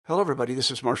Hello, everybody. This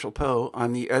is Marshall Poe.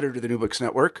 I'm the editor of the New Books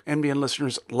Network. NBN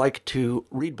listeners like to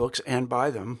read books and buy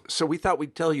them. So we thought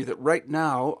we'd tell you that right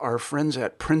now, our friends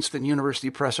at Princeton University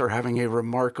Press are having a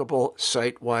remarkable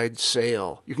site-wide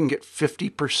sale. You can get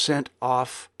 50%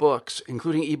 off books,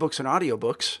 including ebooks and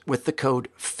audiobooks, with the code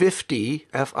 50,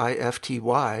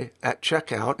 F-I-F-T-Y, at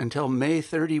checkout until May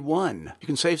 31. You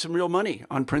can save some real money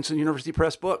on Princeton University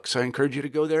Press books. I encourage you to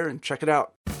go there and check it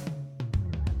out.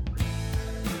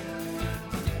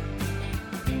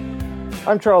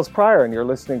 I'm Charles Pryor, and you're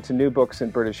listening to New Books in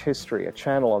British History, a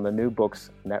channel on the New Books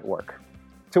Network.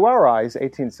 To our eyes,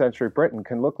 18th century Britain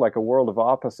can look like a world of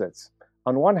opposites.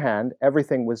 On one hand,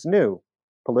 everything was new.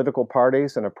 Political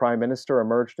parties and a prime minister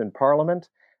emerged in Parliament.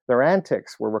 Their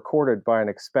antics were recorded by an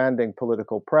expanding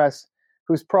political press,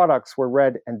 whose products were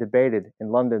read and debated in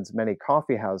London's many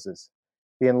coffee houses.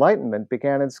 The Enlightenment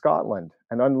began in Scotland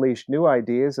and unleashed new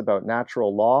ideas about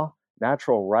natural law,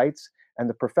 natural rights, and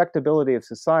the perfectibility of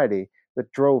society that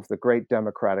drove the great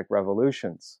democratic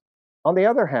revolutions. On the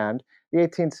other hand, the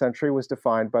 18th century was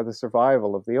defined by the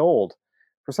survival of the old.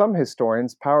 For some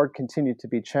historians, power continued to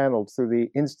be channeled through the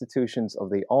institutions of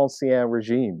the Ancien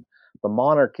Regime, the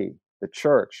monarchy, the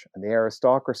church, and the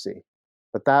aristocracy.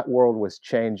 But that world was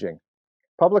changing.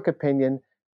 Public opinion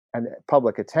and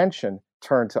public attention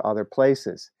turned to other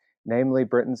places, namely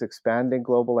Britain's expanding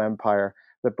global empire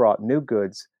that brought new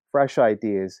goods, fresh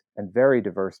ideas, and very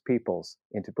diverse peoples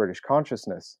into British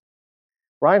consciousness.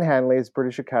 Ryan Hanley is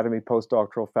British Academy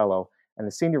Postdoctoral Fellow and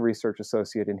a Senior Research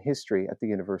Associate in History at the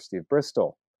University of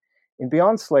Bristol. In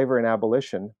Beyond Slavery and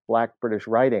Abolition, Black British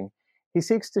Writing, he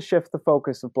seeks to shift the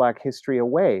focus of Black history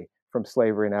away from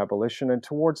slavery and abolition and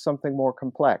towards something more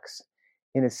complex.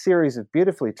 In a series of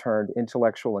beautifully turned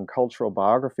intellectual and cultural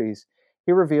biographies,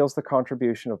 he reveals the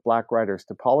contribution of Black writers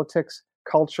to politics,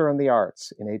 culture, and the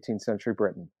arts in 18th century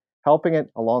Britain, helping it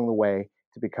along the way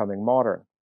to becoming modern.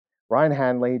 Ryan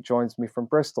Hanley joins me from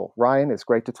Bristol. Ryan, it's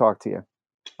great to talk to you.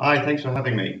 Hi, thanks for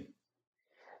having me.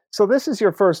 So this is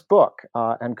your first book,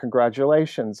 and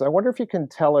congratulations. I wonder if you can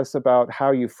tell us about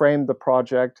how you framed the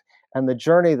project and the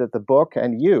journey that the book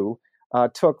and you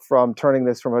took from turning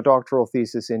this from a doctoral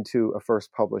thesis into a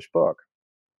first published book.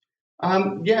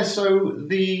 So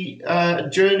the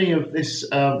journey of this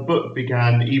book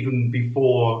began even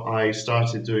before I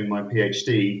started doing my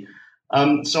PhD.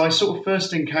 So I sort of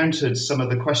first encountered some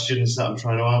of the questions that I'm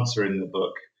trying to answer in the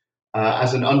book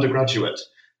as an undergraduate.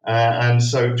 And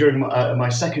so during my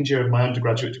second year of my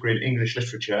undergraduate degree in English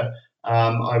literature,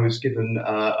 I was given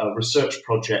a research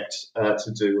project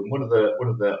to do. And one of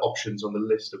the options on the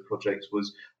list of projects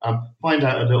was find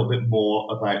out a little bit more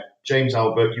about James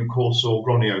Albert Ukorsaw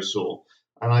Groniosaw.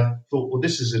 And I thought, well,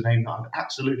 this is a name that I've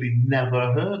absolutely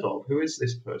never heard of. Who is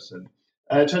this person?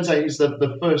 It turns out he's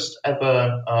the first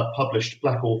ever published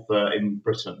Black author in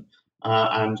Britain.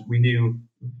 And we knew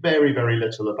very, very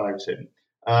little about him.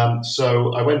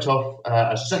 So I went off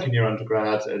as a second year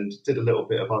undergrad and did a little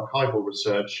bit of archival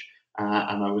research.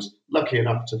 And I was lucky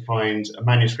enough to find a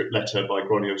manuscript letter by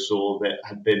Groniosaw that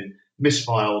had been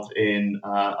misfiled in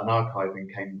an archive in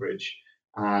Cambridge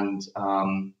and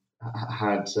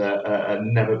had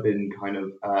never been kind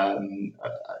of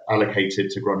allocated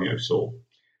to Groniosaw.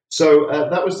 So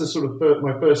that was the sort of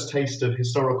my first taste of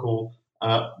historical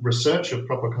research, of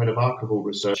proper kind of archival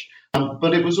research.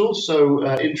 But it was also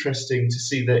interesting to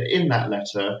see that in that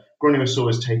letter, Groniosaw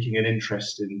is taking an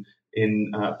interest in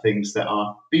things that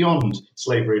are beyond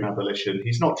slavery and abolition.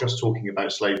 He's not just talking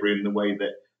about slavery in the way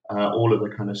that all of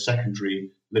the kind of secondary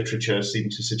literature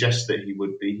seemed to suggest that he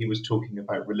would be. He was talking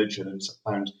about religion and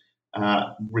found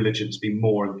religion to be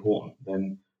more important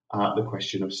than the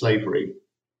question of slavery.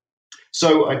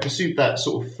 So I pursued that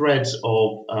sort of thread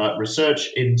of research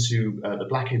into the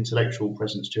Black intellectual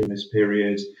presence during this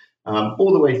period,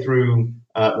 all the way through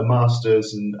the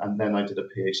master's, and then I did a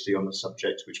PhD on the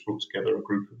subject, which brought together a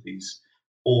group of these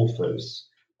authors.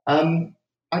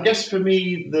 I guess for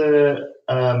me, the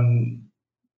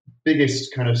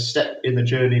biggest kind of step in the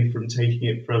journey from taking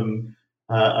it from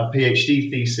a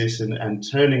PhD thesis and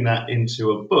turning that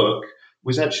into a book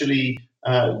was actually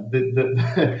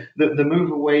the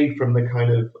move away from the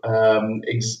kind of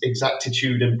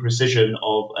exactitude and precision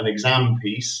of an exam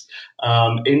piece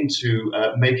into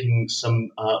making some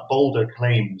bolder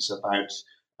claims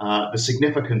about the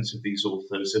significance of these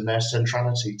authors and their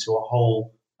centrality to a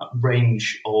whole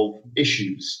range of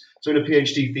issues. So in a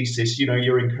PhD thesis,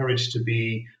 you're encouraged to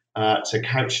be to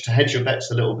hedge your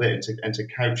bets a little bit and to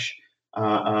couch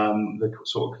the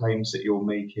sort of claims that you're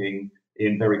making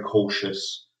in very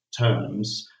cautious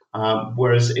terms.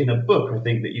 Whereas in a book, I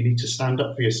think that you need to stand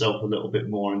up for yourself a little bit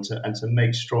more and to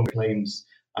make strong claims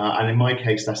And in my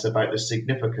case, that's about the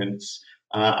significance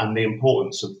and the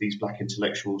importance of these Black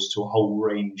intellectuals to a whole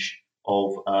range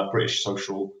of British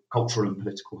social, cultural, and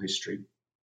political history.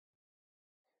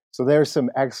 So there's some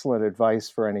excellent advice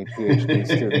for any PhD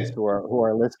students who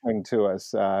are listening to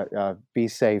us. Be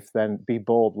safe, then be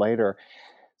bold later.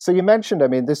 So you mentioned, I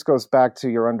mean, this goes back to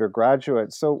your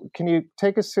undergraduate. So can you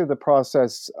take us through the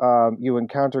process? You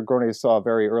encountered Gronyo Tsaw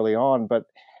very early on, but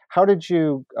how did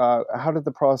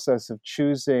the process of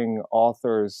choosing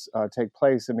authors take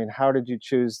place? I mean, how did you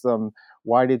choose them?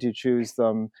 Why did you choose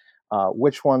them?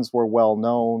 Which ones were well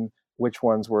known? Which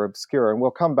ones were obscure? And we'll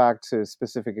come back to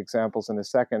specific examples in a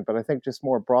second. But I think just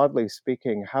more broadly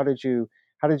speaking, how did you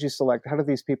select? How did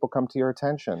these people come to your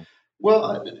attention?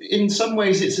 Well, in some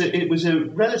ways, it was a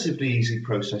relatively easy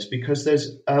process because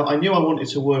I knew I wanted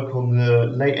to work on the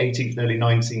late 18th, early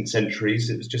 19th centuries.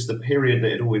 It was just the period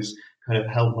that had always kind of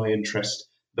held my interest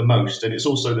the most, and it's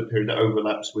also the period that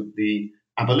overlaps with the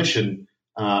abolition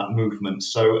movement.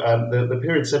 So the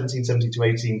period 1770 to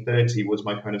 1830 was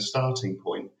my kind of starting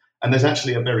point. And there's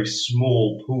actually a very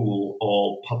small pool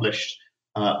of published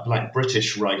Black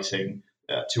British writing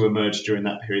to emerge during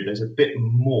that period. There's a bit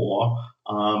more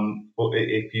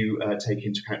if you take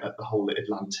into account the whole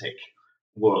Atlantic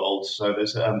world. So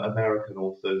there's American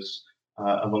authors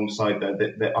alongside there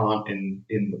that aren't in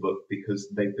the book because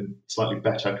they've been slightly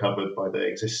better covered by the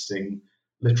existing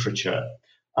literature.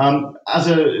 As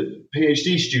a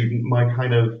PhD student, my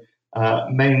kind of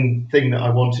main thing that I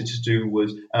wanted to do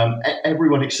was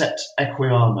everyone except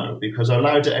Equiano, because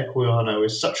Olaudah Equiano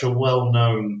is such a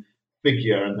well-known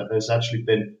figure and that there's actually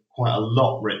been quite a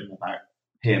lot written about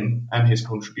him and his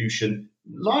contribution,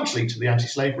 largely to the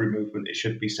anti-slavery movement, it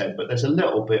should be said, but there's a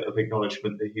little bit of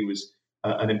acknowledgement that he was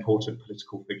an important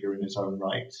political figure in his own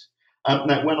right.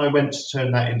 Now, when I went to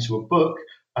turn that into a book,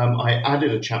 I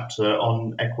added a chapter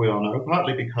on Equiano,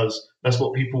 partly because that's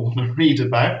what people want to read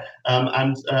about,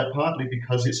 and partly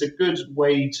because it's a good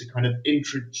way to kind of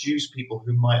introduce people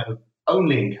who might have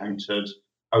only encountered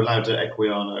Olaudah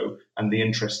Equiano and the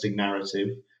interesting narrative.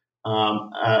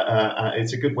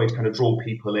 It's a good way to kind of draw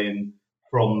people in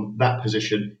from that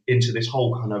position into this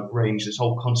whole kind of range, this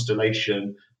whole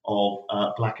constellation of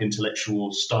Black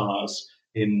intellectual stars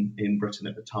in Britain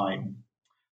at the time.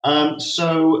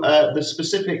 So the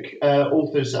specific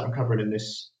authors that I'm covering in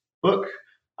this book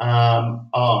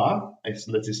are, it's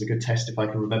a good test if I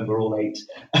can remember all 8,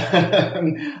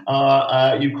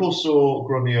 Eucorsaw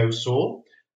Gronyo Tsaw.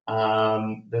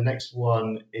 The next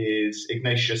one is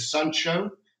Ignatius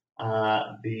Sancho.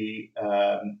 The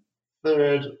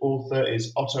third author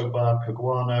is Ottobah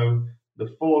Cugoano.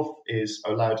 The fourth is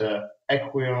Olaudah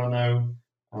Equiano.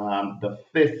 The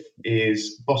fifth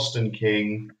is Boston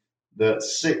King. The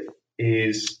sixth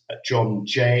is John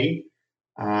Jay.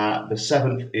 The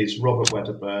seventh is Robert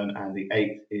Wedderburn, and the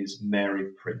eighth is Mary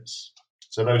Prince.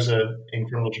 So those are in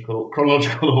chronological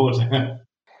order.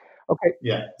 Okay.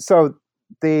 Yeah. So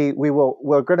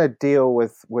we're going to deal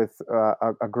with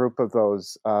a group of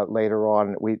those later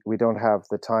on. We don't have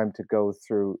the time to go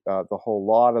through the whole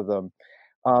lot of them,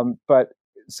 but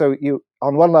so you,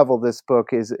 on one level, this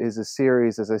book is a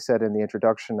series, as I said in the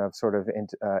introduction, of sort of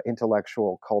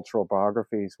intellectual cultural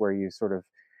biographies where you sort of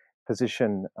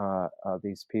position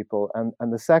these people,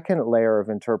 and the second layer of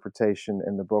interpretation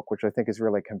in the book, which I think is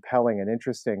really compelling and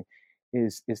interesting,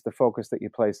 is the focus that you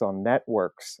place on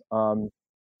networks.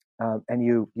 And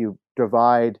you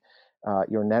divide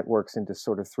your networks into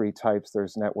sort of 3 types.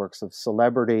 There's networks of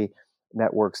celebrity,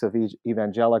 networks of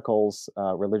evangelicals,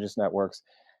 religious networks,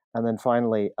 and then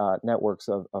finally networks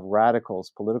of radicals,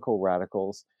 political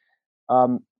radicals.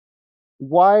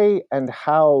 Why and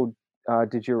how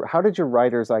did your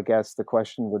writers, I guess the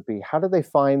question would be, how do they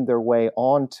find their way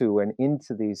onto and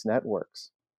into these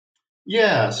networks?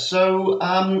 Yeah, so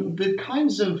the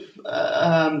kinds of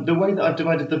the way that I've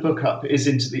divided the book up is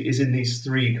in these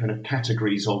 3 kind of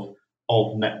categories of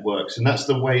networks, and that's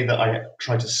the way that I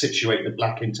try to situate the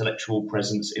Black intellectual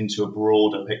presence into a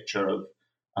broader picture of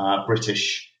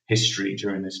British history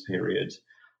during this period.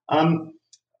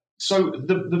 So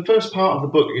the first part of the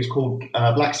book is called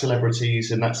Black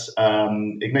Celebrities, and that's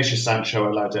Ignatius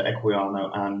Sancho, Olaudah Equiano,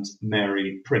 and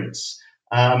Mary Prince.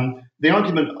 The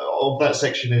argument of that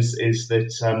section is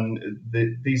that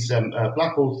these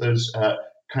Black authors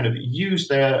kind of use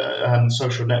their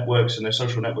social networks, and their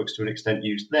social networks to an extent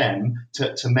use them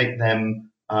to make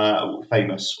them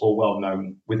famous or well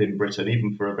known within Britain,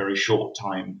 even for a very short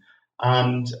time.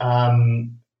 And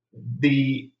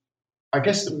I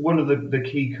guess one of the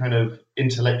key kind of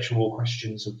intellectual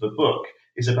questions of the book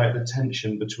is about the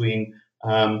tension between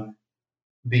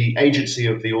the agency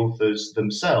of the authors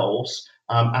themselves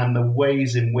and the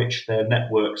ways in which their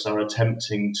networks are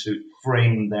attempting to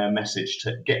frame their message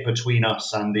to get between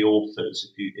us and the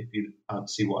authors, if you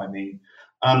see what I mean.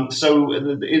 So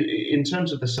in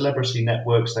terms of the celebrity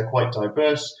networks, they're quite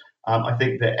diverse. I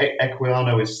think that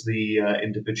Equiano is the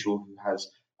individual who has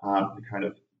the kind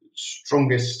of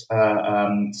strongest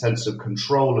sense of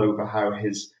control over how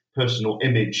his personal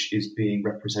image is being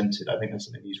represented. I think that's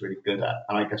something he's really good at,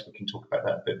 and I guess we can talk about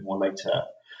that a bit more later.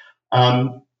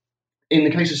 In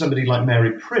the case of somebody like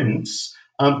Mary Prince,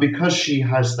 because she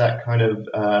has that kind of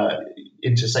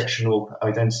intersectional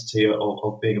identity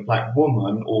of being a Black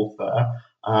woman author,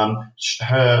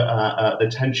 her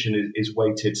attention is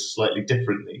weighted slightly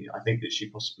differently. I think that she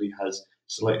possibly has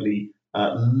slightly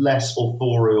less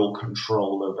authorial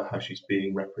control over how she's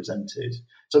being represented.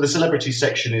 So the celebrity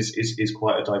section is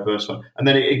quite a diverse one. And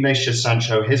then Ignatius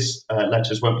Sancho, his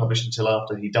letters weren't published until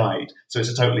after he died. So it's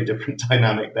a totally different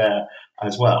dynamic there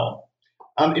as well.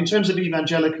 In terms of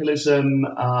evangelicalism,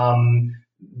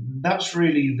 that's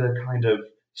really the kind of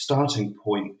starting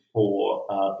point for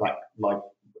Black life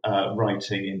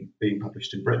writing in being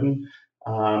published in Britain.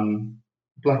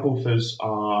 Black authors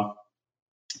are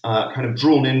kind of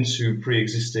drawn into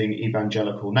pre-existing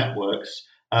evangelical networks,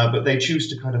 but they choose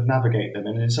to kind of navigate them.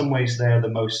 And in some ways, they're the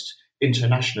most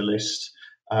internationalist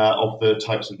of the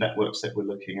types of networks that we're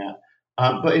looking at.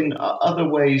 But in other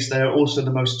ways, they're also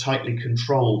the most tightly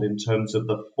controlled in terms of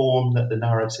the form that the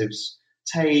narratives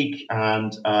take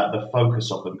and the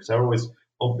focus of them, because they're always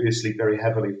obviously very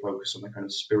heavily focused on the kind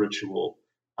of spiritual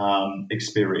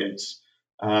experience.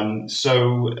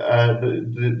 So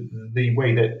the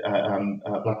way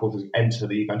that Black authors enter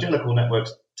the evangelical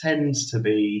networks tends to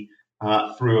be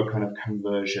through a kind of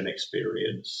conversion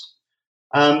experience.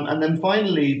 And then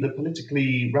finally, the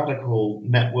politically radical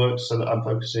networks, so that I'm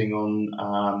focusing on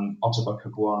Ottobah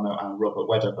Cugoano and Robert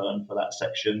Wedderburn for that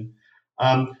section.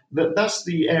 That's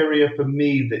the area for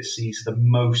me that sees the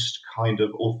most kind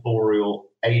of authorial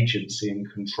agency and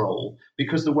control,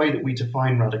 because the way that we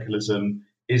define radicalism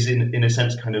is in a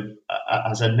sense kind of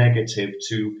as a negative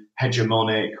to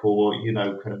hegemonic or,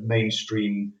 kind of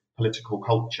mainstream political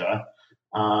culture.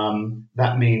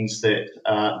 That means that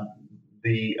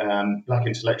the Black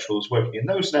intellectuals working in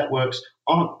those networks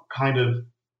aren't kind of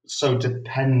so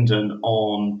dependent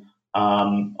on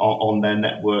their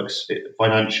networks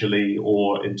financially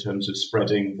or in terms of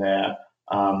spreading their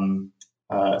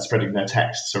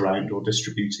texts around or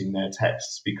distributing their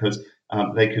texts, because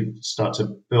they could start to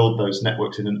build those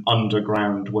networks in an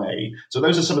underground way. So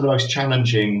those are some of the most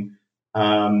challenging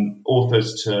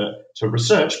authors to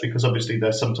research, because obviously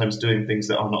they're sometimes doing things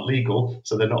that are not legal,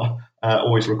 so they're not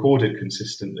always recorded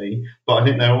consistently. But I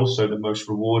think they're also the most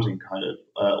rewarding kind of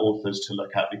authors to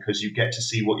look at, because you get to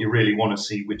see what you really want to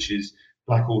see, which is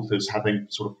Black authors having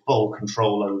sort of full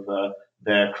control over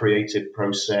their creative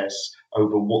process,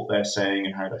 over what they're saying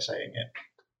and how they're saying it.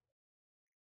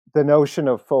 The notion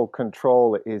of full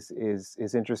control is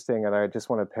interesting, and I just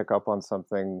want to pick up on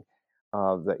something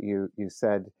that you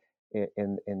said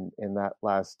in that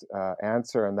last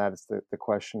answer, and that is the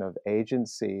question of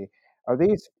agency. Are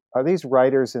these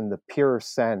writers in the pure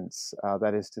sense,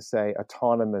 that is to say,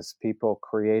 autonomous people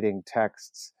creating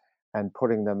texts and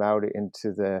putting them out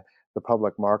into the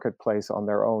public marketplace on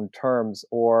their own terms,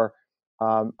 or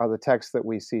are the texts that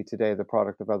we see today the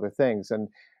product of other things? And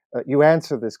you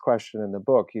answer this question in the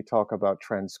book. You talk about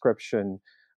transcription,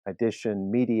 addition,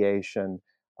 mediation,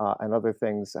 and other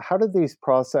things. How did these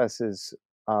processes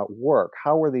work?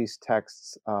 How were these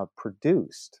texts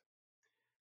produced?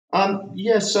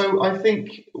 So I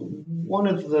think one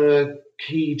of the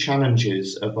key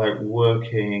challenges about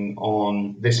working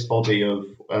on this body of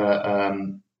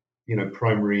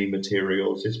primary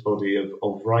materials, this body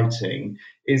of writing,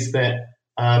 is that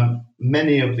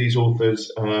many of these authors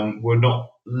were not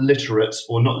literate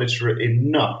or not literate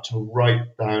enough to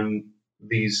write down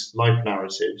these life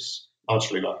narratives,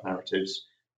 largely life narratives,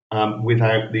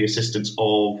 without the assistance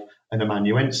of an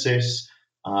amanuensis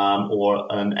or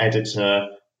an editor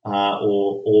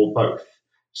or both.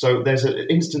 So there's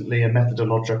instantly a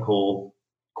methodological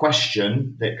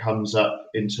question that comes up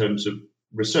in terms of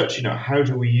research. How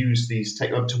do we use these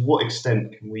texts? To what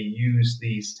extent can we use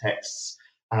these texts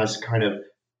as kind of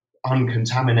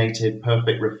uncontaminated,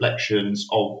 perfect reflections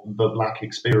of the Black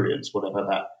experience, whatever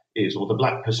that is, or the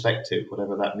Black perspective,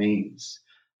 whatever that means?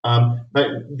 But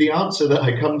the answer that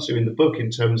I come to in the book in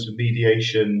terms of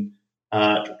mediation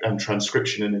and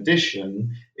transcription and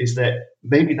addition is that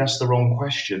maybe that's the wrong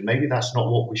question. Maybe that's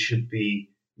not what we should be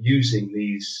using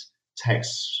these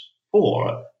texts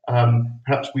for.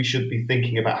 Perhaps we should be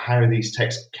thinking about how these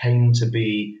texts came to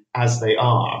be as they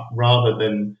are, rather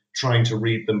than trying to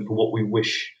read them for what we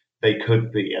wish they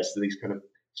could be, as these kind of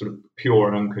sort of pure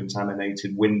and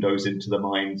uncontaminated windows into the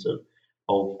minds of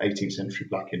 18th century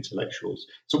Black intellectuals.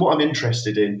 So what I'm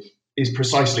interested in is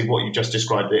precisely what you just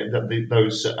described,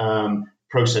 those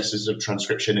processes of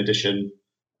transcription, addition,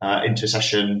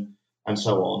 intercession, and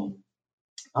so on.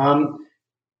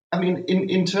 I mean,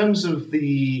 in terms of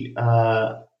the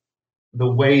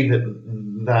way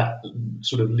that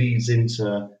sort of leads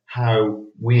into how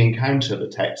we encounter the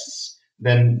texts,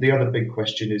 then the other big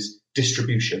question is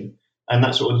distribution, and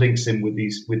that sort of links in with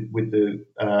the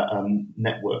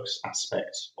networks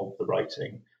aspect of the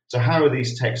writing. So how are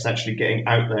these texts actually getting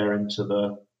out there into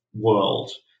the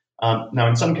world? Now,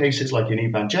 in some cases, like in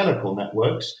evangelical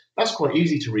networks, that's quite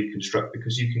easy to reconstruct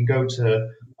because you can go to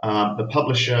the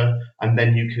publisher and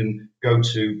then you can go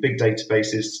to big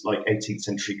databases like 18th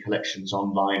century collections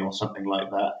online or something like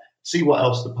that, see what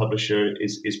else the publisher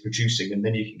is producing, and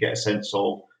then you can get a sense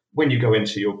of when you go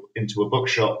into a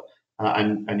bookshop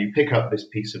and you pick up this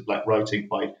piece of Black writing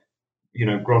by,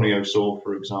 Gronio Saw,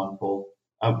 for example,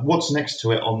 what's next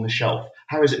to it on the shelf?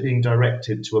 How is it being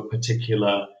directed to a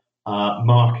particular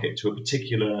market, to a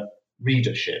particular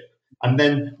readership? And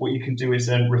then what you can do is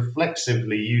then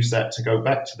reflexively use that to go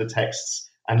back to the texts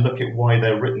and look at why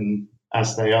they're written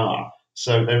as they are.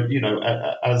 So they're,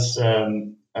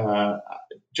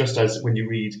 just as when you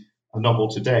read a novel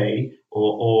today,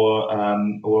 or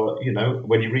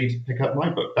when you pick up my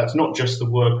book, that's not just the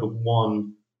work of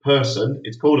one person.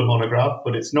 It's called a monograph,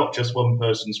 but it's not just one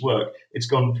person's work. It's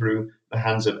gone through the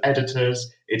hands of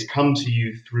editors. It's come to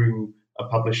you through a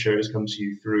publisher. It's come to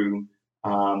you through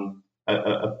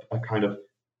a kind of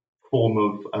form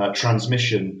of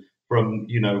transmission from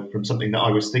something that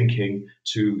I was thinking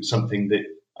to something that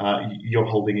you're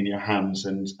holding in your hands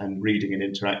and reading and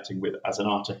interacting with as an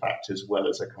artifact, as well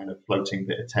as a kind of floating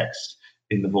bit of text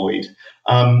in the void.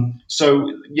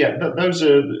 Those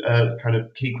are kind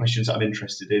of key questions that I'm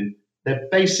interested in. They're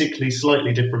basically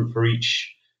slightly different for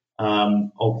each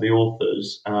of the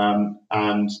authors.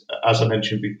 And as I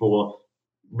mentioned before,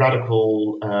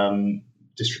 radical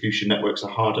distribution networks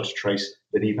are harder to trace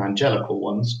than evangelical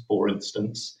ones, for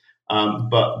instance.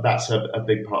 But that's a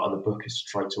big part of the book, is to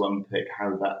try to unpick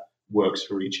how that works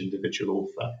for each individual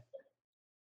author.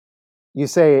 You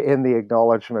say in the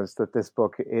acknowledgements that this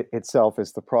book itself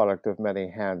is the product of many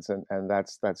hands, and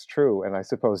that's true. And I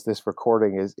suppose this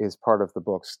recording is part of the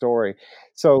book's story.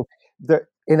 So,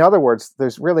 in other words,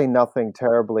 there's really nothing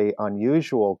terribly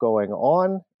unusual going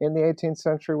on in the 18th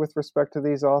century with respect to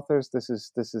these authors. This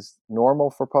is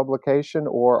normal for publication,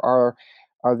 or are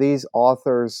these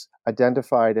authors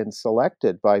identified and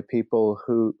selected by people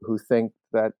who think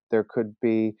that there could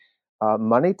be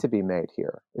money to be made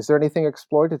here? Is there anything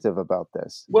exploitative about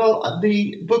this? Well,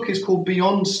 the book is called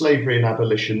Beyond Slavery and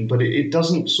Abolition, but it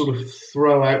doesn't sort of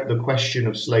throw out the question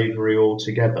of slavery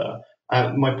altogether.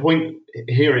 My point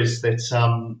here is that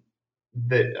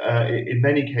in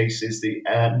many cases, the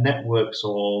networks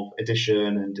of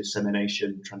edition and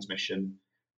dissemination, transmission,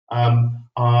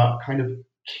 are kind of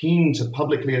keen to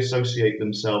publicly associate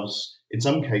themselves, in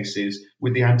some cases,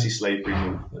 with the anti-slavery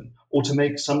movement, or to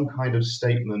make some kind of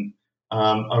statement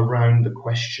around the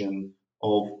question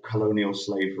of colonial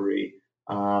slavery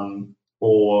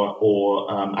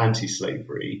or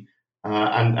anti-slavery.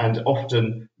 And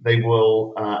often they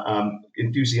will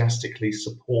enthusiastically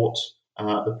support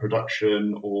the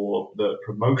production or the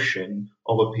promotion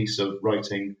of a piece of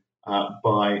writing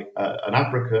by an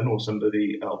African or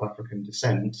somebody of African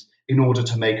descent in order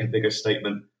to make a bigger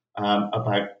statement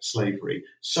about slavery.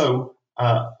 So,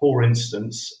 for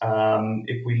instance,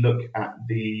 if we look at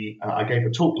I gave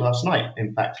a talk last night,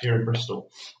 in fact, here in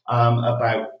Bristol,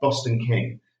 about Boston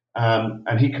King.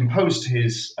 And he composed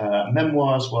his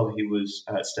memoirs while he was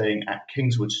staying at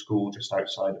Kingswood School just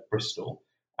outside of Bristol.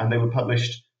 And they were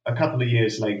published a couple of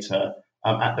years later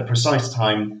at the precise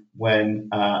time when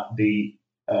the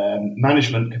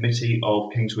management committee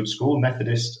of Kingswood School,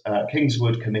 Methodist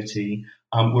Kingswood Committee,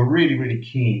 were really, really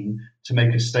keen to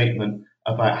make a statement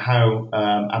about how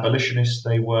abolitionists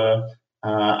they were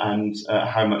and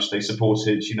how much they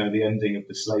supported, the ending of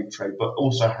the slave trade, but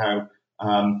also how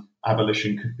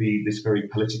abolition could be this very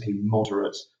politically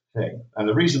moderate thing. And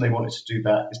the reason they wanted to do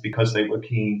that is because they were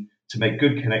keen to make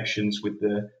good connections with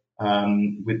the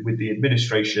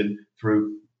administration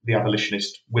through the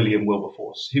abolitionist William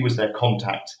Wilberforce. He was their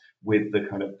contact with the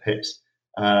kind of Pitt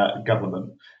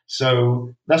government.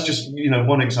 So that's just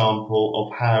one example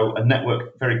of how a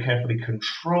network very carefully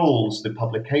controls the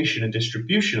publication and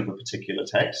distribution of a particular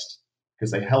text,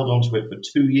 because they held onto it for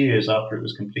 2 years after it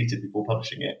was completed before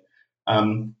publishing it.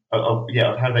 Of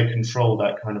how they control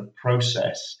that kind of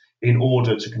process in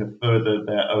order to kind of further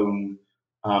their own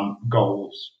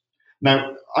goals.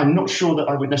 Now, I'm not sure that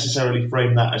I would necessarily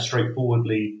frame that as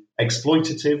straightforwardly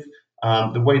exploitative.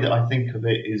 The way that I think of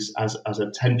it is as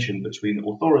a tension between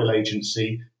authorial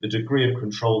agency, the degree of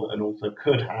control that an author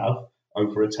could have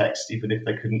over a text, even if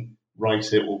they couldn't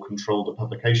write it or control the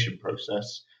publication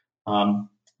process.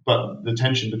 But the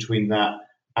tension between that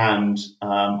and,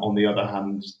 on the other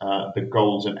hand, the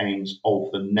goals and aims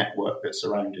of the network that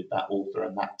surrounded that author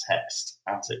and that text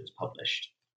as it was published.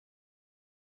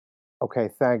 Okay,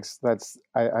 thanks. That's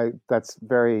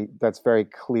very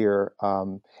clear.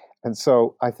 And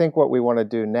so I think what we want to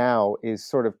do now is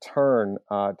sort of turn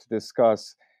to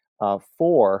discuss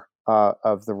four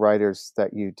of the writers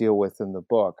that you deal with in the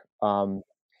book.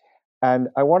 And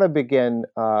I want to begin.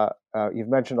 You've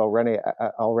mentioned already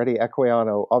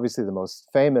Equiano, obviously the most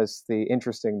famous. The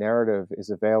interesting narrative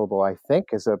is available, I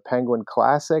think, as a Penguin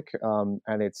classic,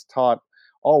 and it's taught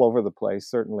all over the place,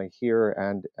 certainly here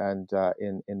and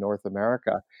in North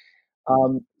America.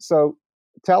 So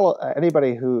tell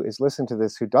anybody who is listening to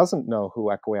this who doesn't know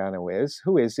who Equiano is,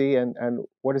 who is he, and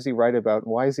what does he write about,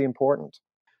 and why is he important?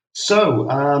 So,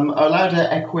 Olaudah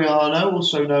Equiano,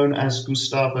 also known as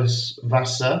Gustavus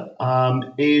Vassa,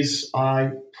 is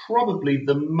probably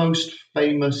the most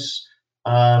famous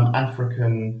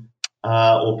African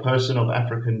or person of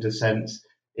African descent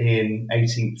in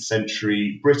 18th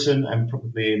century Britain and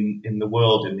probably in the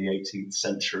world in the 18th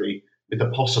century, with the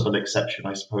possible exception,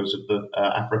 I suppose, of the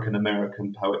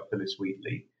African-American poet Phillis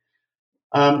Wheatley.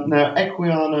 Now,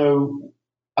 Equiano,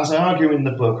 as I argue in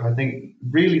the book, I think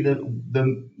really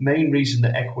the main reason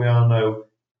that Equiano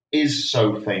is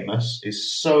so famous,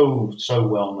 is so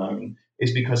well known,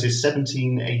 is because his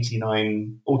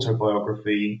 1789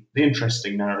 autobiography, The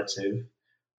Interesting Narrative,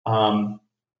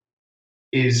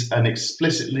 is an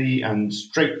explicitly and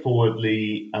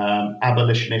straightforwardly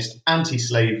abolitionist,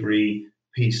 anti-slavery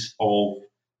piece of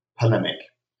polemic.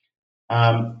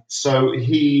 So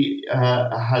he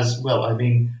has,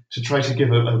 to try to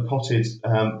give a potted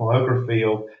biography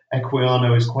of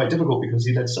Equiano is quite difficult because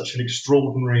he led such an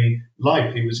extraordinary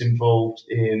life. He was involved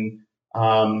in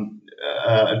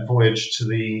a voyage to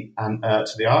the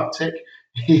Arctic.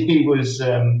 He was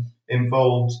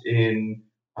involved in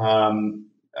an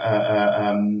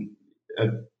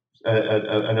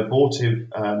abortive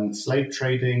slave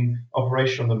trading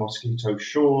operation on the Mosquito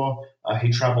Shore.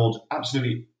 He traveled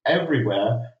absolutely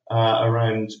everywhere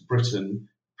around Britain,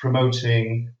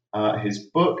 promoting his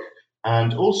book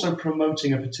and also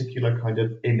promoting a particular kind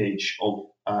of image of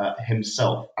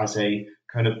himself as a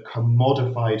kind of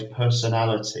commodified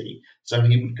personality. So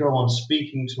he would go on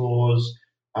speaking tours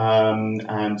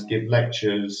and give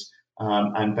lectures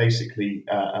and basically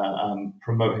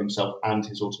promote himself and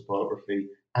his autobiography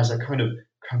as a kind of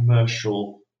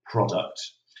commercial product.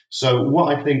 So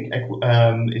what I think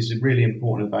is really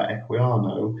important about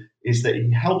Equiano is that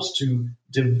he helps to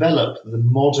develop the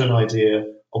modern idea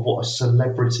of what a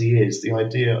celebrity is, the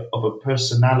idea of a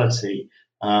personality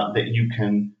that you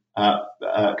can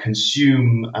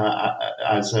consume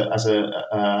as a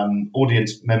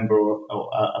audience member or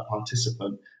a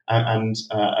participant, and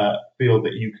feel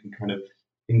that you can kind of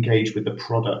engage with the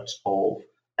product of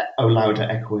Olaudah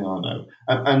Equiano.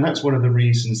 And that's one of the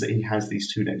reasons that he has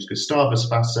these two names, Gustavus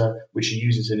Vassa, which he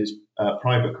uses in his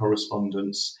private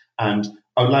correspondence, and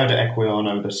Olaudah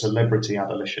Equiano, the celebrity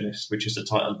abolitionist, which is the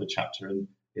title of the chapter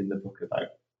in the book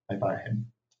about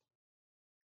him.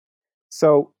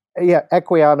 So, yeah,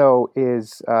 Equiano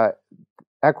is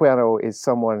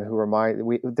someone who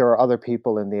there are other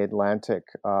people in the Atlantic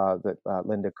that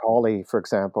Linda Cawley, for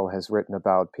example, has written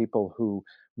about, people who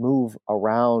move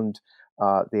around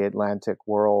the Atlantic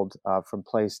world from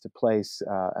place to place,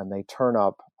 and they turn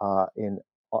up in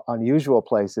unusual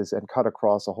places and cut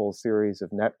across a whole series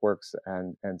of networks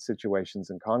and situations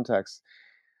and contexts.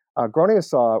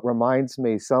 Gronier reminds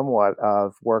me somewhat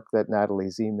of work that Natalie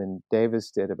Zeman Davis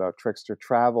did about Trickster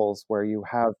Travels, where you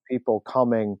have people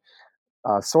coming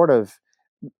sort of,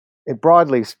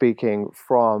 broadly speaking,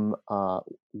 from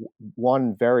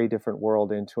one very different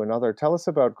world into another. Tell us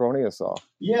about Gronier.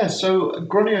 Yeah, so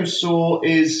Gronier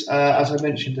is, as I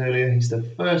mentioned earlier, he's the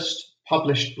first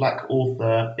published Black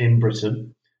author in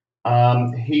Britain.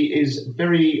 He is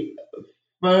very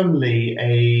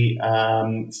firmly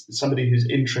somebody who's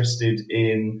interested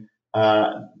in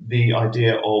the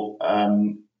idea of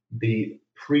the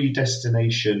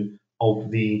predestination of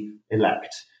the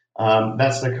elect.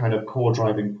 That's the kind of core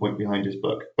driving point behind his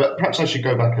book. But perhaps I should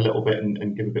go back a little bit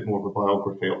and give a bit more of a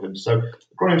biography of him. So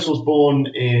Gronier was born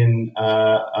in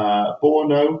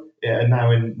Borno,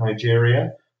 now in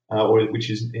Nigeria, which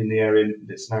is in the area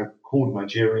that's now called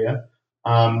Nigeria.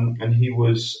 and he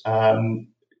was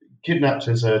kidnapped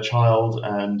as a child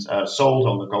and sold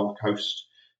on the Gold Coast,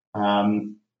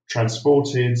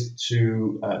 transported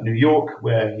to New York,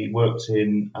 where he worked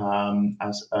in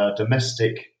as a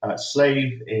domestic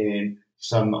slave in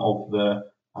some of the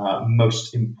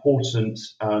most important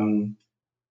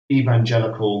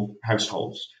evangelical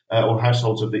households, or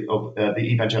households of the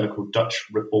evangelical Dutch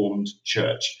Reformed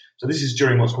Church. So this is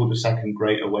during what's called the Second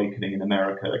Great Awakening in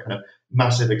America, the kind of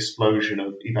massive explosion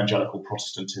of evangelical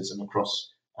Protestantism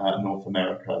across North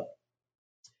America.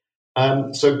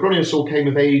 So Gronio Saul came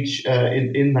of age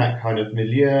in that kind of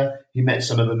milieu. He met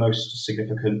some of the most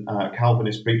significant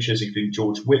Calvinist preachers, including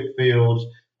George Whitefield,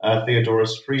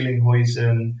 Theodorus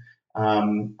Frelinghuysen,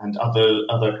 and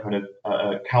other kind of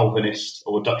Calvinist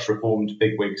or Dutch Reformed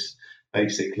bigwigs,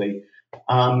 basically.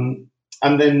 And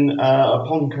then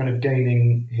upon kind of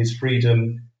gaining his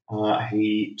freedom,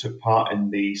 he took part in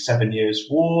the 7 Years'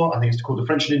 War. I think it's called the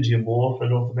French and Indian War for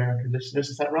North American listeners.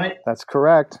 Is that right? That's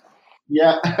correct.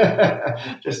 Yeah,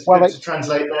 just to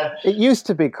translate there. It used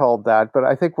to be called that, but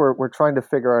I think we're trying to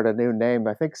figure out a new name.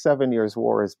 I think 7 Years'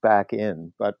 War is back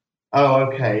in, but... Oh,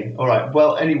 okay, all right.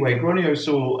 Well, anyway, Gronio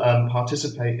Saul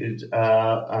participated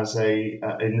as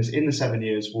in the 7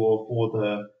 Years' War for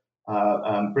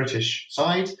the British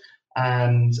side,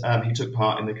 and he took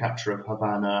part in the capture of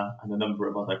Havana and a number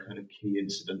of other kind of key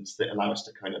incidents that allow us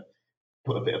to kind of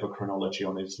put a bit of a chronology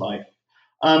on his life.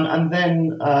 And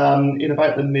then in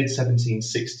about the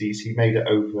mid-1760s, he made it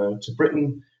over to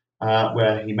Britain,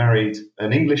 where he married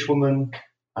an English woman.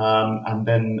 And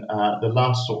then the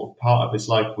last sort of part of his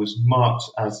life was marked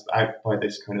out by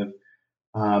this kind of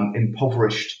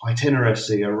impoverished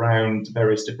itineracy around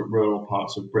various different rural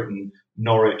parts of Britain,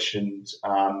 Norwich and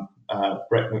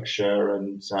Brecknockshire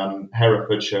and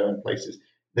Herefordshire and places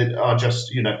that are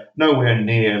just, nowhere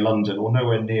near London or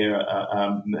nowhere near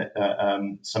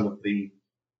some of the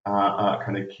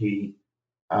kind of key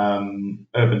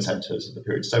urban centres of the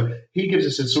period. So he gives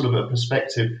us a sort of a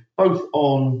perspective both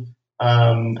on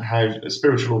how a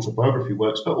spiritual autobiography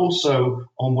works, but also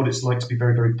on what it's like to be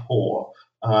very, very poor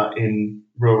in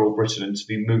rural Britain and to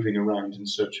be moving around in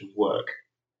search of work.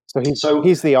 So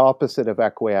he's the opposite of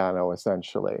Equiano,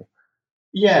 essentially.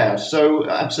 Yeah, so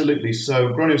absolutely. So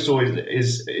Gronio Saul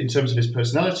is, in terms of his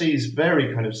personality, he's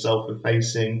very kind of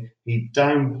self-effacing. He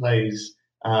downplays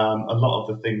a lot of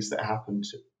the things that happened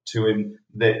to him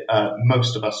that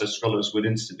most of us as scholars would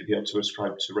instantly be able to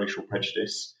ascribe to racial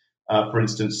prejudice. For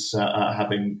instance,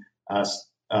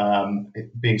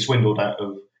 being swindled out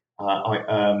of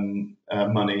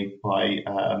money by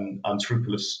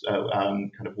unscrupulous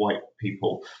kind of white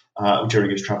people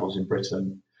during his travels in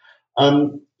Britain.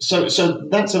 So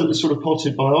that's a sort of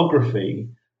potted biography.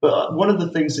 But one of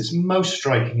the things that's most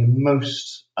striking and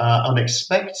most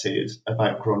unexpected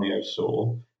about Gronio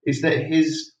Saul is that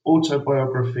his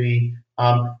autobiography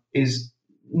is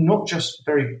not just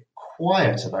very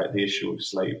quiet about the issue of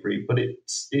slavery, but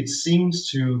it seems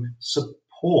to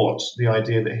support the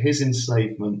idea that his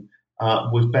enslavement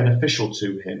was beneficial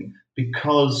to him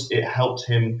because it helped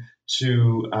him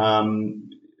to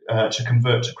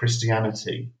convert to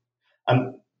Christianity.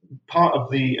 And part of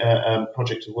the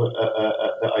project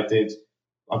that I did,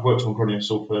 I've worked on Gronio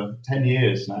Saul for 10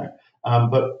 years now.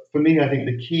 But for me, I think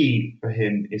the key for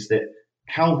him is that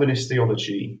Calvinist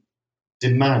theology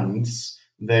demands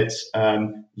that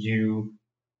you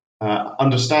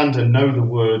understand and know the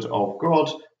word of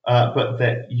God, but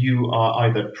that you are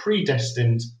either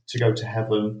predestined to go to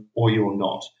heaven or you're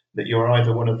not, that you're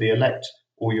either one of the elect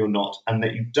or you're not, and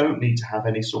that you don't need to have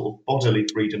any sort of bodily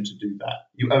freedom to do that.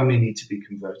 You only need to be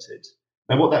converted.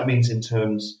 Now, what that means in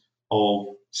terms of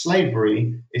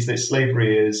slavery is that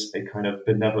slavery is a kind of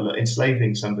benevolent,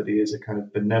 enslaving somebody is a kind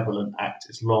of benevolent act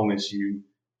as long as you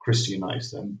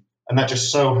Christianize them. And that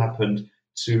just so happened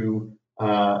to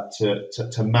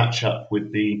match up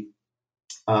with the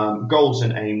goals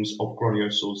and aims of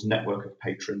Gronio Saul's network of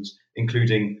patrons,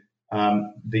 including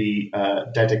the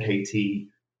dedicatee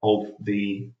of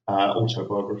the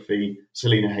autobiography,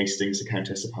 Selina Hastings, the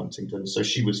Countess of Huntingdon. So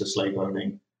she was a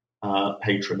slave-owning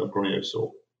patron of Gronio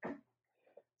Saul.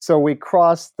 So we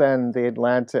crossed then the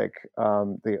Atlantic,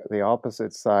 the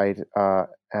opposite side,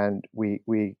 and we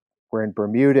were in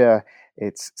Bermuda.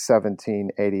 It's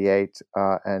 1788,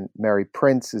 and Mary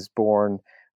Prince is born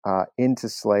into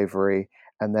slavery,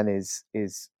 and then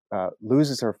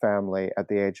loses her family at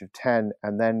the age of 10,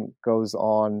 and then goes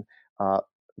on.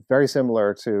 Very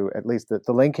similar to, at least the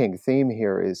linking theme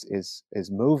here is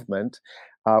movement.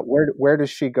 Where does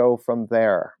she go from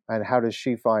there, and how does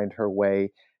she find her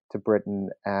way to Britain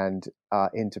and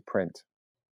into print?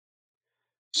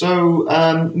 So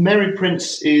Mary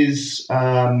Prince is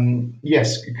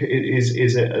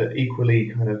is a equally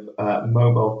kind of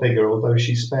mobile figure, although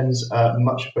she spends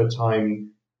much of her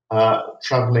time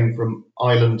traveling from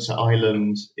island to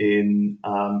island in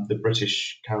the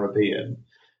British Caribbean.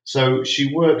 So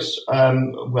she works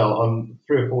on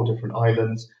 3 or 4 different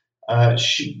islands.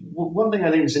 One thing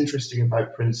I think is interesting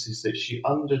about Prince is that she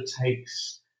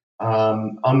undertakes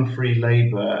unfree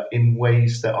labour in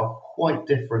ways that are quite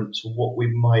different to what we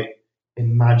might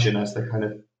imagine as the kind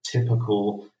of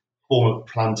typical form of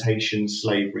plantation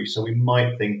slavery. So we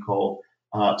might think of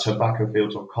tobacco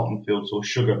fields or cotton fields or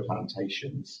sugar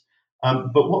plantations.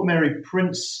 But what Mary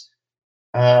Prince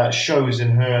shows in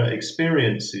her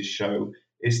experiences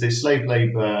is that slave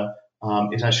labour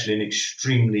is actually an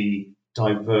extremely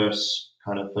diverse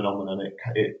kind of phenomenon.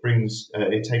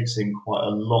 It takes in quite a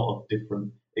lot of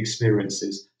different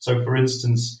experiences. So, for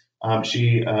instance,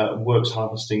 she works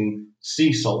harvesting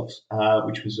sea salt,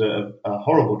 which was a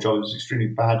horrible job. It was extremely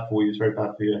bad for you. It's very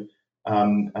bad for your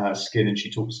skin. And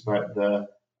she talks about the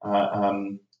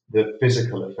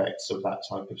physical effects of that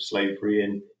type of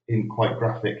slavery in quite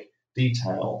graphic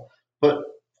detail. But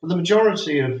for the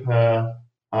majority of her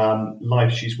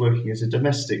life, she's working as a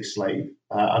domestic slave,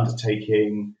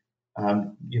 undertaking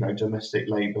domestic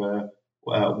labour,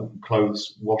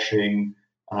 clothes washing,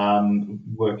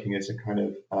 working as a kind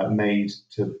of maid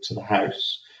to the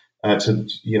house, to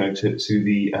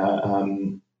the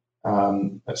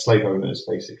slave owners,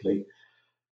 basically.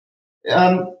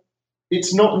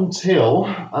 It's not until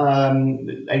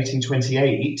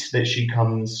 1828 that she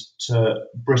comes to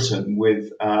Britain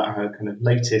with her kind of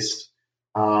latest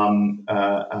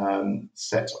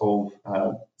set of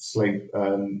slave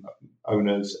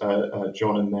owners,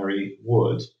 John and Mary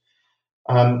Wood.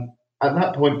 At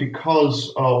that point,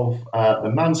 because of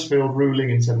the Mansfield ruling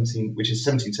which is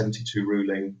 1772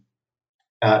 ruling,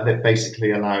 that basically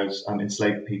allows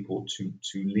enslaved people to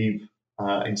leave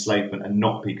enslavement and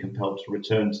not be compelled to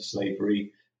return to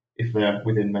slavery if they're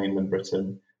within mainland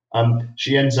Britain.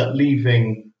 She ends up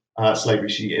leaving slavery.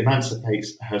 She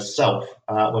emancipates herself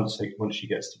once she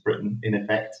gets to Britain, in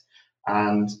effect,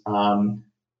 and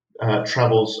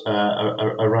travels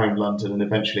around London and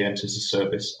eventually enters the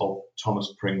service of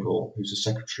Thomas Pringle, who's a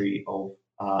secretary of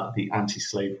the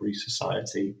Anti-Slavery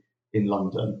Society in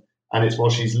London. And it's while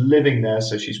she's living there,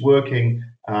 so she's working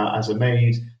as a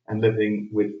maid and living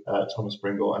with Thomas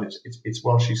Pringle, and it's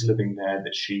while she's living there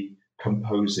that she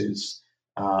composes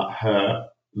her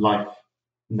life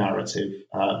narrative,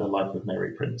 The Life of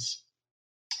Mary Prince.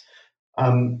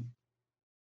 One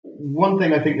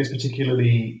thing I think is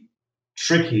particularly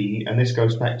tricky, and this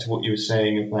goes back to what you were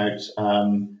saying about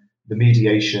the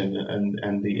mediation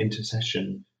and the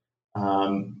intercession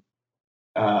and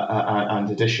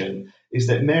addition, is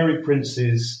that Mary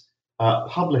Prince's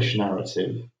published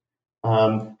narrative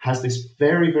has this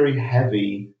very, very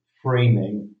heavy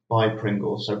framing by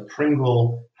Pringle. So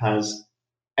Pringle has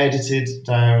edited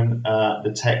down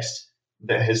the text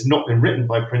that has not been written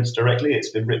by Prince directly. It's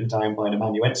been written down by an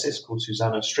amanuensis called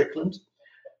Susanna Strickland.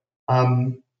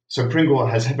 So Pringle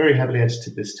has very heavily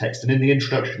edited this text, and in the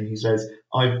introduction he says,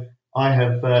 I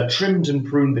have trimmed and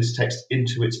pruned this text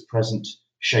into its present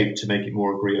shape to make it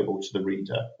more agreeable to the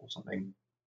reader, or something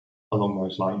along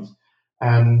those lines.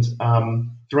 And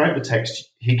throughout the text,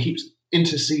 he keeps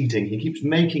interceding, he keeps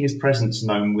making his presence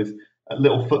known with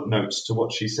little footnotes to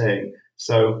what she's saying.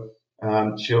 So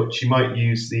she might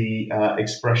use the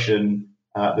expression,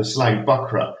 the slang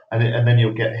buckra, and then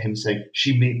you'll get him saying,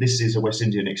 this is a West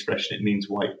Indian expression, it means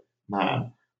white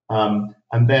man.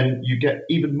 And then you get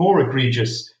even more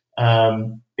egregious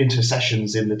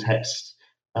intercessions in the text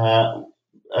that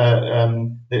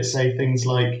say things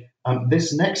like,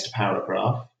 this next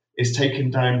paragraph is taken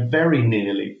down very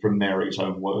nearly from Mary's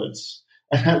own words.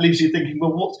 And that leaves you thinking,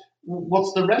 well,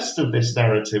 what's the rest of this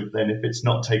narrative then if it's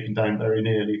not taken down very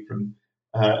nearly from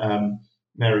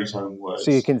Mary's own words?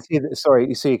 So you can see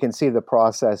the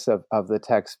process of the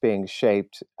text being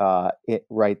shaped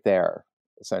right there,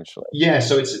 essentially. Yeah,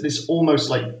 so it's this almost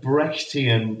like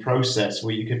Brechtian process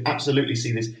where you can absolutely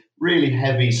see this really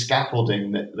heavy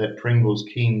scaffolding that Pringle's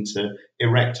keen to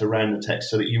erect around the text,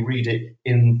 so that you read it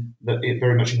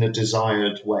very much in the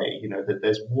desired way. You know, that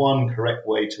there's one correct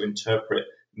way to interpret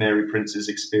Mary Prince's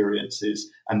experiences,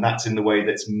 and that's in the way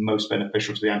that's most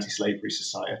beneficial to the Anti-Slavery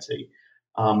Society.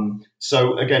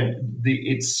 So again,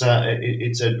 it's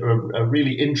a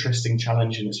really interesting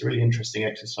challenge, and it's a really interesting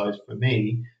exercise for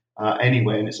me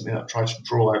anyway, and it's something that I try to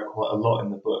draw out quite a lot in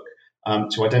the book,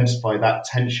 to identify that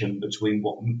tension between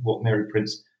what Mary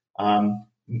Prince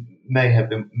may have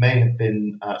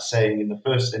been saying in the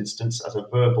first instance as a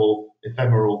verbal,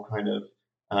 ephemeral kind of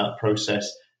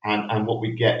process, and what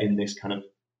we get in this kind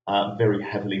of very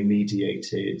heavily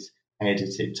mediated,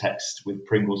 edited text with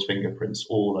Pringle's fingerprints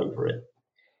all over it.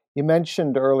 You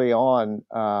mentioned early on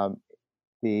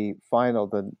the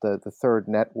third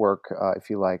network, if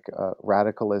you like,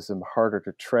 radicalism, harder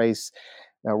to trace.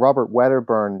 Now, Robert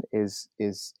Wedderburn is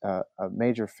a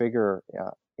major figure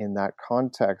in that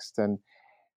context, and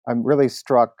I'm really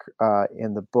struck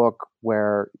in the book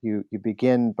where you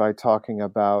begin by talking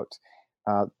about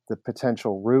the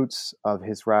potential roots of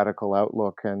his radical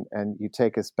outlook, and you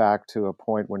take us back to a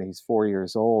point when he's 4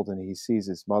 years old and he sees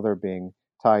his mother being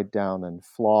tied down and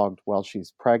flogged while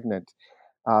she's pregnant.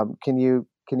 Can you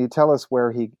tell us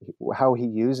how he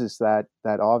uses that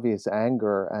obvious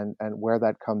anger and where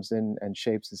that comes in and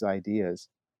shapes his ideas?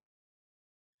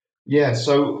 Yeah,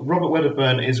 so Robert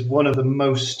Wedderburn is one of the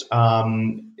most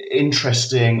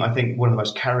interesting, I think one of the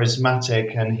most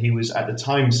charismatic, and he was at the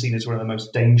time seen as one of the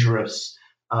most dangerous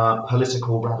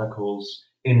political radicals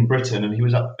in Britain. And he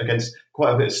was up against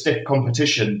quite a bit of stiff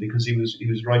competition because he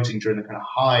was writing during the kind of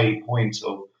high point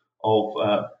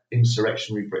of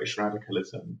insurrectionary British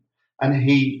radicalism. And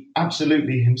he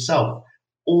absolutely himself,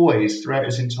 always throughout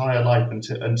his entire life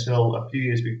until a few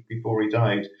years before he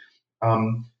died,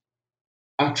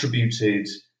 attributed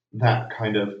that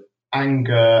kind of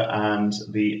anger and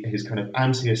his kind of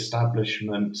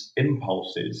anti-establishment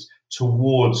impulses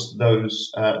towards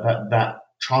those that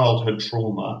childhood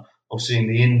trauma of seeing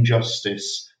the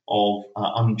injustice of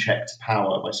unchecked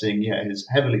power, by seeing his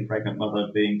heavily pregnant mother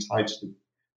being tied to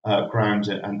the ground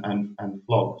and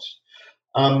flogged.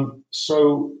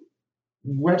 So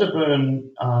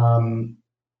Wedderburn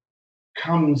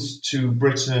comes to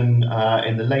Britain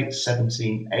in the late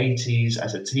 1780s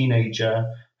as a teenager,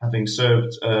 having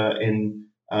served in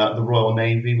the Royal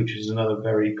Navy, which is another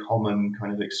very common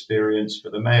kind of experience for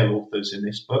the male authors in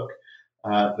this book.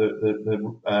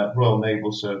 The Royal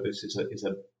Naval Service is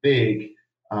a big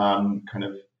kind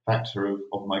of factor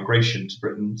of migration to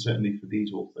Britain, certainly for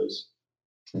these authors.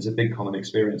 It's a big common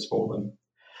experience for them.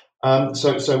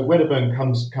 So Wedderburn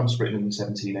comes to Britain in the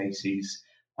 1780s.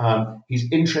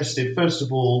 He's interested, first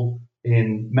of all,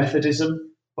 in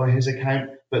Methodism by his account,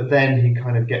 but then he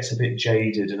kind of gets a bit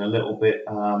jaded and a little bit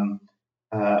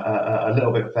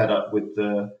fed up with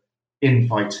the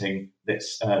infighting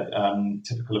that's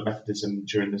typical of Methodism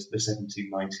during the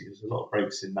 1790s. There's a lot of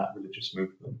breaks in that religious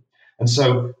movement, and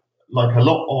so, like a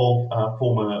lot of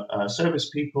former service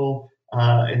people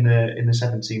in the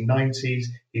 1790s,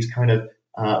 he's kind of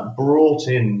brought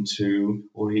into,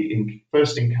 or he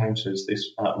first encounters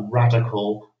this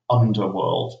radical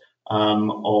underworld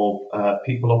of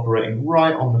people operating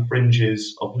right on the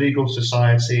fringes of legal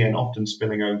society and often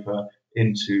spilling over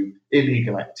into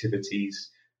illegal activities.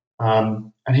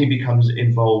 And he becomes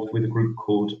involved with a group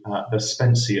called the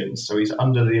Spenceans. So he's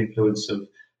under the influence of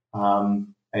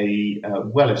a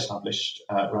well-established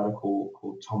radical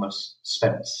called Thomas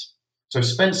Spence. So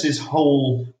Spence's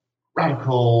whole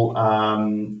radical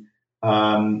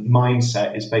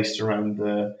mindset is based around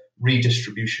the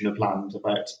redistribution of land,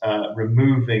 about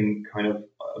removing kind of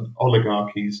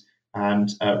oligarchies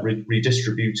and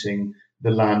redistributing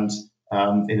the land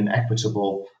in an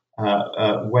equitable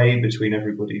way between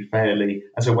everybody fairly,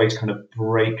 as a way to kind of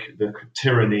break the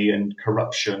tyranny and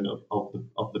corruption of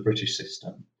the British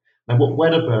system. Now, what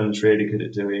Wedderburn's really good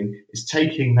at doing is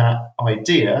taking that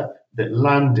idea that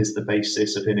land is the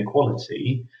basis of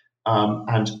inequality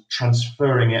and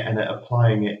transferring it and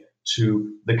applying it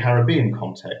to the Caribbean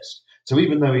context. So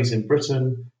even though he's in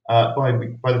Britain, by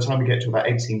the time we get to about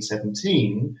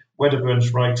 1817,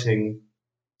 Wedderburn's writing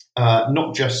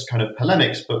not just kind of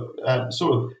polemics, but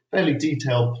sort of fairly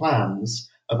detailed plans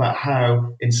about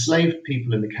how enslaved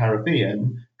people in the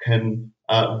Caribbean can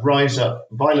rise up,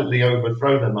 violently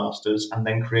overthrow their masters, and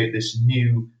then create this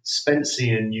new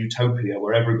Spencean utopia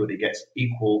where everybody gets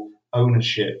equal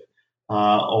ownership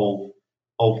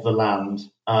of the land,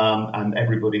 and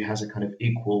everybody has a kind of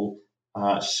equal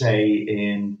say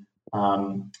in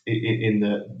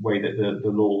the way that the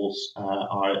laws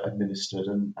are administered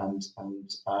and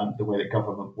the way that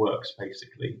government works,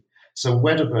 basically. So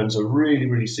Wedderburn's a really,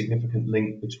 really significant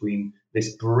link between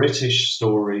this British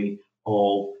story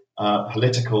of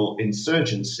political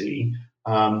insurgency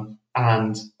and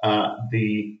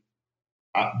the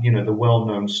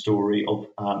well-known story of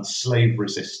slave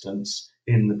resistance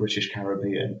in the British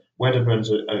Caribbean. Wedderburn's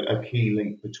a key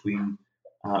link between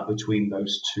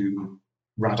those two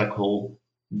radical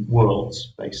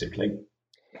worlds, basically.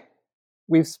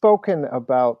 We've spoken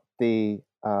about the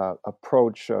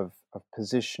approach of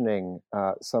positioning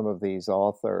some of these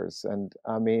authors, and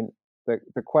I mean,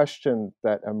 the question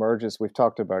that emerges, we've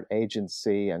talked about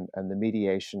agency and the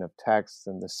mediation of texts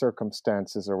and the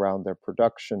circumstances around their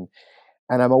production.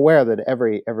 And I'm aware that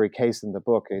every case in the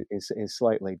book is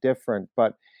slightly different.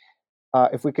 But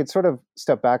if we could sort of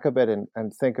step back a bit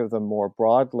and think of them more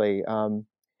broadly,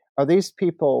 are these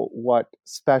people what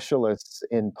specialists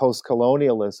in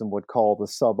post-colonialism would call the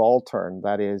subaltern?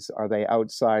 That is, are they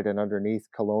outside and underneath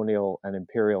colonial and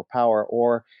imperial power?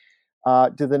 Or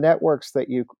do the networks that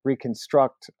you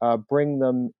reconstruct bring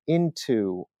them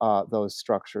into those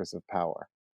structures of power?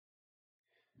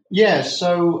 Yeah,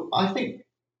 so I think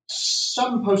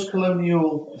some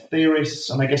post-colonial theorists,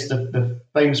 and I guess the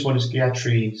famous one is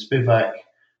Gayatri Spivak,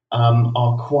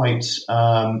 are quite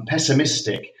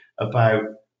pessimistic about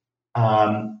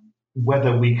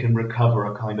whether we can recover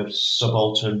a kind of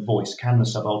subaltern voice. Can the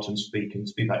subaltern speak? And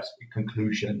Spivak's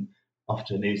conclusion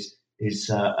often is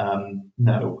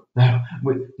no,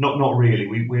 not really.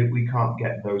 We can't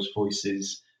get those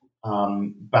voices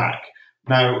back.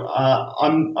 Now,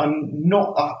 I'm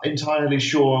not entirely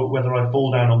sure whether I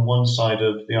fall down on one side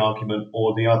of the argument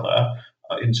or the other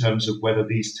in terms of whether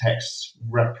these texts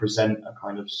represent a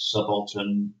kind of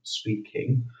subaltern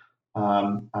speaking,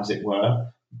 as it were.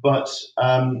 But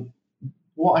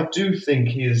what I do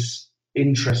think is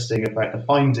interesting about the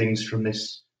findings from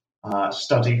this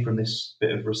study, from this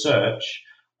bit of research,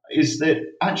 is that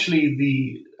actually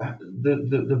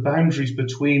the boundaries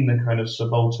between the kind of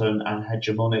subaltern and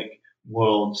hegemonic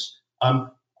worlds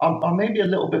are maybe a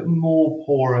little bit more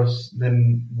porous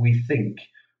than we think.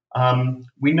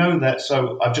 We know that,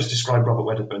 so I've just described Robert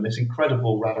Wedderburn, this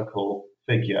incredible radical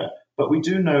figure, but we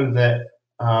do know that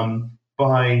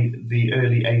by the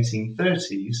early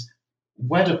 1830s,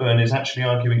 Wedderburn is actually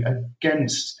arguing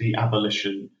against the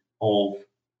abolition of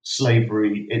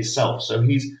slavery itself. So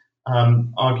he's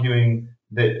arguing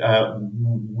that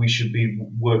we should be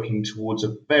working towards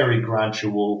a very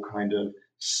gradual kind of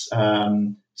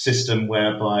system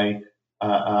whereby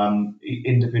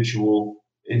individual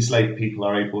enslaved people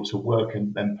are able to work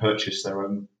and then purchase their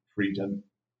own freedom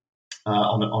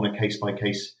on a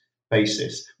case-by-case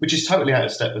basis, which is totally out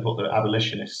of step with what the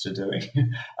abolitionists are doing.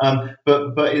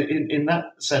 But in that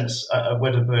sense,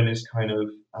 Wedderburn is kind of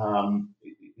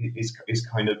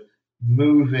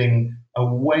moving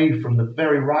away from the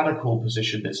very radical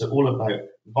position that's all about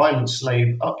violent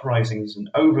slave uprisings and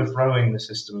overthrowing the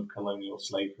system of colonial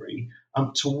slavery,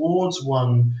 towards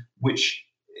one which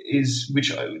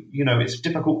it's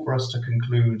difficult for us to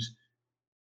conclude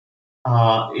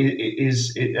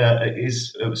is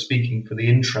speaking for the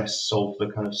interests of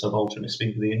the kind of subaltern, is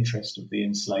speaking for the interest of the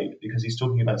enslaved, because he's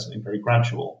talking about something very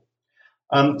gradual.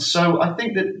 So I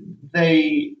think that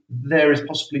there is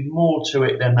possibly more to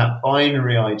it than that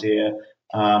binary idea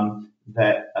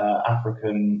that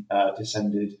African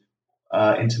descended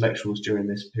intellectuals during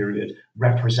this period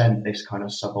represent this kind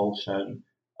of subaltern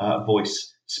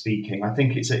voice speaking. I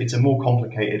think it's a more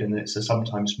complicated and it's a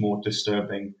sometimes more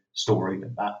disturbing story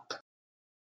than that.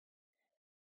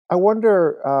 I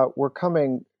wonder, we're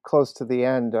coming close to the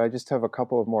end. I just have a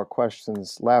couple of more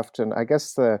questions left, and I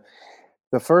guess the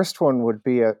first one would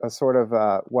be a sort of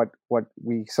what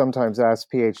we sometimes ask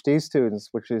PhD students,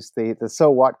 which is the so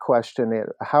what question.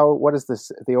 What is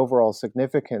the overall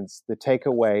significance, the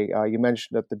takeaway? You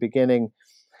mentioned at the beginning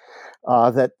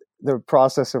that the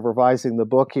process of revising the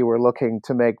book, you were looking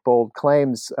to make bold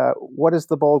claims. What is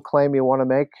the bold claim you want to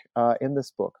make in this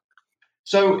book?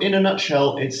 So in a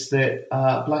nutshell, it's that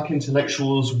Black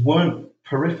intellectuals weren't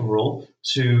peripheral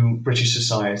to British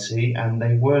society, and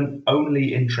they weren't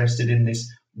only interested in this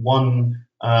one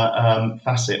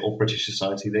facet of British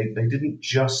society. They didn't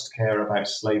just care about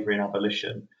slavery and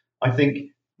abolition. I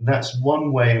think that's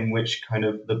one way in which kind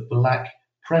of the Black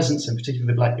presence, and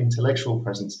particularly the Black intellectual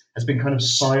presence, has been kind of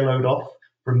siloed off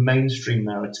from mainstream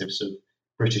narratives of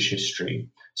British history.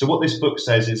 So what this book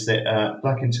says is that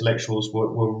Black intellectuals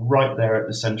were right there at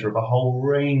the centre of a whole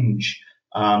range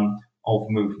of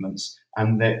movements,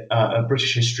 and that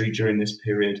British history during this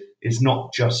period is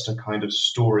not just a kind of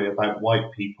story about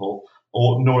white people,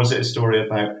 nor is it a story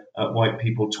about white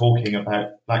people talking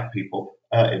about Black people.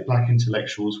 Black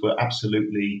intellectuals were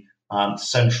absolutely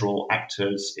central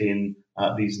actors in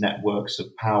these networks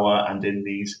of power and in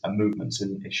these movements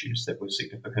and issues that were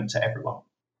significant to everyone.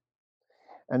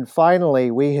 And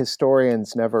finally, we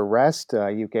historians never rest.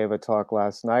 You gave a talk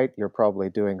last night. You're probably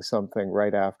doing something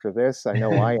right after this. I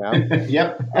know I am.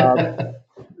 Yep.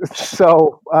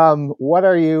 So, what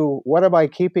am I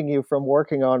keeping you from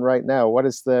working on right now? What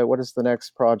is the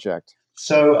next project?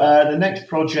 So the next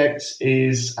project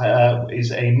is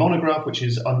a monograph which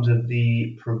is under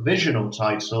the provisional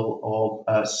title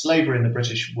of Slavery in the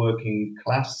British Working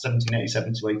Class,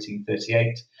 1787 to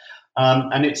 1838.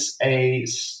 And it's a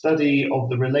study of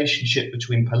the relationship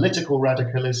between political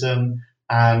radicalism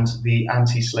and the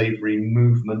anti-slavery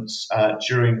movements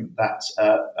during that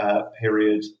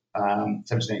period,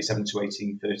 1787 to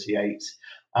 1838.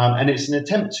 And it's an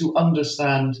attempt to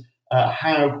understand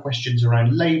how questions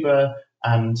around labour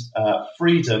and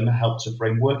freedom helped to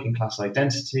frame working class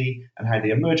identity, and how the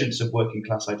emergence of working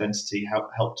class identity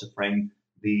helped to frame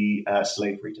the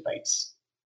slavery debates.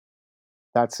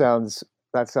 That sounds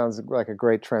like a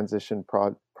great transition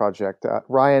project.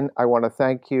 Ryan, I want to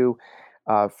thank you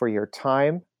for your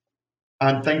time.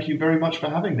 And thank you very much for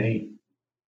having me.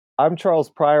 I'm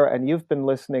Charles Pryor, and you've been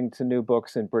listening to New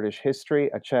Books in British History,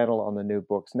 a channel on the New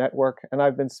Books Network. And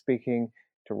I've been speaking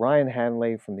to Ryan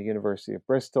Hanley from the University of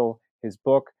Bristol. His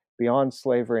book, Beyond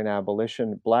Slavery and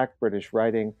Abolition, Black British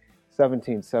Writing,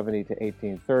 1770 to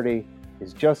 1830,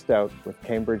 is just out with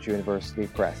Cambridge University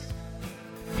Press.